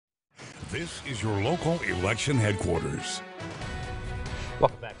This is your local election headquarters.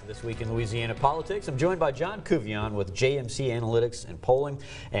 Welcome back to This Week in Louisiana Politics. I'm joined by John Kuvion with JMC Analytics and Polling.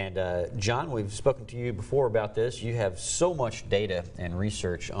 And John, we've spoken to you before about this. You have so much data and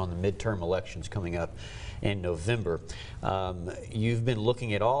research on the midterm elections coming up in November. You've been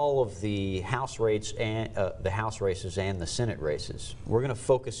looking at all of the House races and the Senate races. We're going to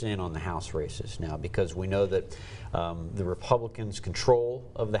focus in on the House races now because we know that the Republicans' control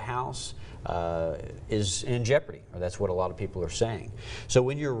of the House is in jeopardy, or that's what a lot of people are saying. So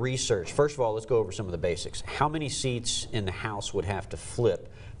in your research, first of all, let's go over some of the basics. How many seats in the House would have to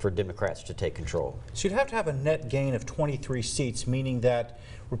flip for Democrats to take control? So you'd have to have a net gain of 23 seats, meaning that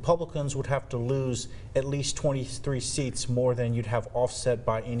Republicans would have to lose at least 23 seats more than you'd have offset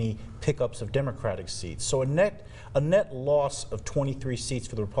by any pickups of Democratic seats. So a net loss of 23 seats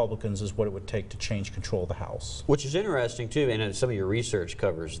for the Republicans is what it would take to change control of the House. Which is interesting too, and some of your research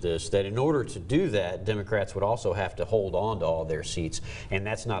covers this, that in order to do that, Democrats would also have to hold on to all their seats, and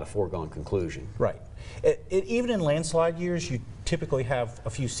that's not a foregone conclusion. Right. Even in landslide years, you typically have a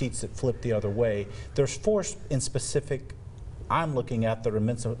few seats that flip the other way. There's four in specific I'm looking at that are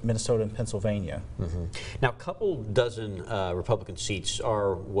Minnesota and Pennsylvania. Mm-hmm. Now, a couple dozen Republican seats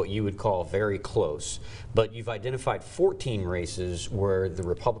are what you would call very close, but you've identified 14 races where the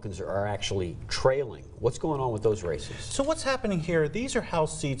Republicans are actually trailing. What's going on with those races? So what's happening here, these are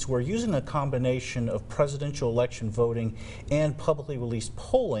House seats where, using a combination of presidential election voting and publicly released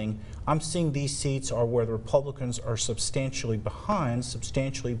polling, I'm seeing these seats are where the Republicans are substantially behind,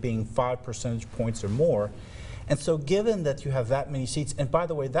 substantially being 5 percentage points or more. And so given that you have that many seats, and by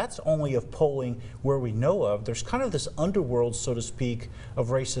the way, that's only of polling where we know of, there's kind of this underworld, so to speak,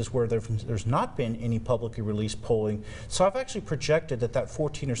 of races where there's not been any publicly released polling. So I've actually projected that that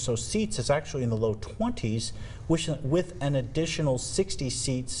 14 or so seats is actually in the low 20s, with an additional 60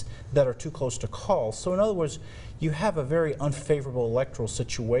 seats that are too close to call. So in other words, you have a very unfavorable electoral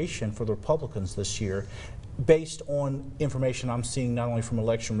situation for the Republicans this year, based on information I'm seeing not only from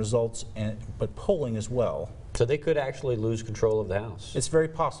election results but polling as well. So they could actually lose control of the House? It's very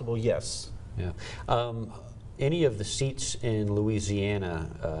possible, yes. Yeah. Any of the seats in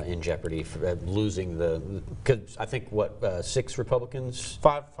Louisiana in jeopardy for losing because I think, what, 6 Republicans?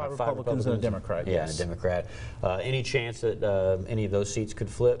 Five Republicans and a Democrat, yeah, yes. A Democrat. Any chance that any of those seats could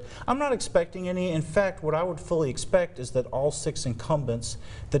flip? I'm not expecting any. In fact, what I would fully expect is that all 6 incumbents,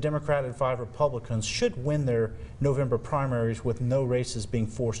 the Democrat and 5 Republicans, should win their November primaries with no races being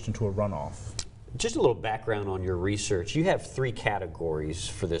forced into a runoff. Just a little background on your research. You have 3 categories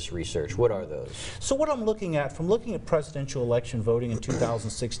for this research. What are those? So what I'm looking at, from looking at presidential election voting in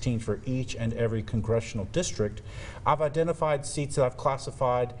 2016 for each and every congressional district, I've identified seats that I've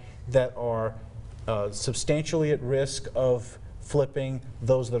classified that are substantially at risk of flipping,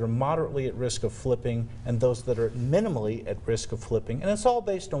 those that are moderately at risk of flipping, and those that are minimally at risk of flipping. And it's all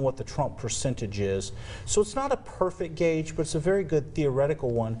based on what the Trump percentage is. So it's not a perfect gauge, but it's a very good theoretical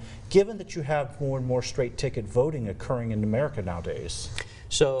one, given that you have more and more straight ticket voting occurring in America nowadays.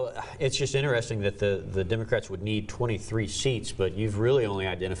 So it's just interesting that the Democrats would need 23 seats, but you've really only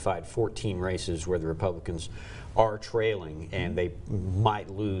identified 14 races where the Republicans are trailing, and they might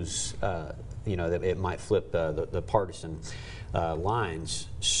lose, you know, that it might flip the partisan lines.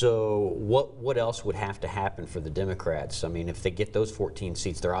 So what else would have to happen for the Democrats? I mean, if they get those 14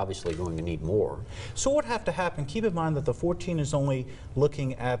 seats, they're obviously going to need more. So what would have to happen? Keep in mind that the 14 is only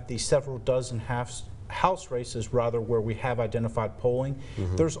looking at the several dozen House races, rather, where we have identified polling.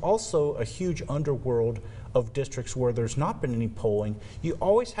 Mm-hmm. There's also a huge underworld of districts where there's not been any polling. You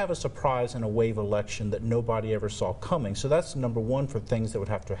always have a surprise in a wave election that nobody ever saw coming. So that's number one for things that would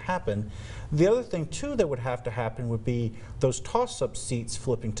have to happen. The other thing, too, that would have to happen would be those toss-up seats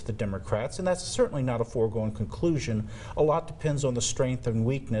flipping to the Democrats, and that's certainly not a foregone conclusion. A lot depends on the strength and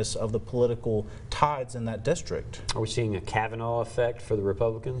weakness of the political tides in that district. Are we seeing a Kavanaugh effect for the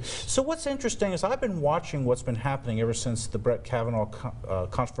Republicans? So what's interesting is I've been watching what's been happening ever since the Brett Kavanaugh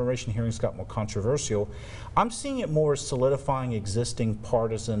confirmation hearings got more controversial. I'm seeing it more as solidifying existing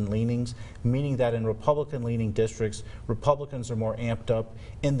partisan leanings, meaning that in Republican-leaning districts, Republicans are more amped up.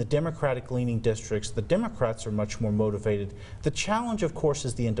 In the Democratic-leaning districts, the Democrats are much more motivated. The challenge, of course,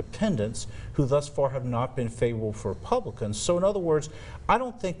 is the independents, who thus far have not been favorable for Republicans. So in other words, I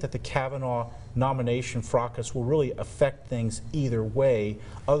don't think that the Kavanaugh nomination fracas will really affect things either way,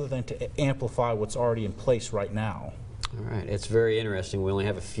 other than to amplify what's already in place right now. All right, it's very interesting. We only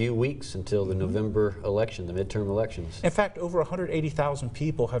have a few weeks until the November election, the midterm elections. In fact, over 180,000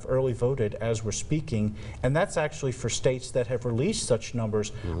 people have early voted as we're speaking, and that's actually for states that have released such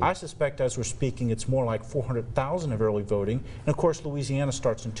numbers. I suspect as we're speaking it's more like 400,000 of early voting, and of course Louisiana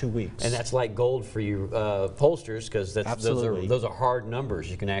starts in 2 weeks. And that's like gold for you pollsters, because those are hard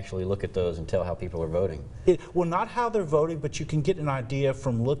numbers. You can actually look at those and tell how people are voting. Well, not how they're voting, but you can get an idea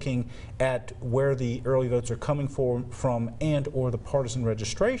from looking at where the early votes are coming from and or the partisan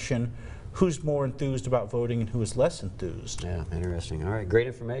registration, who's more enthused about voting and who is less enthused. Yeah, interesting. All right, great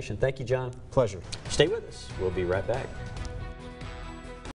information. Thank you, John. Pleasure. Stay with us. We'll be right back.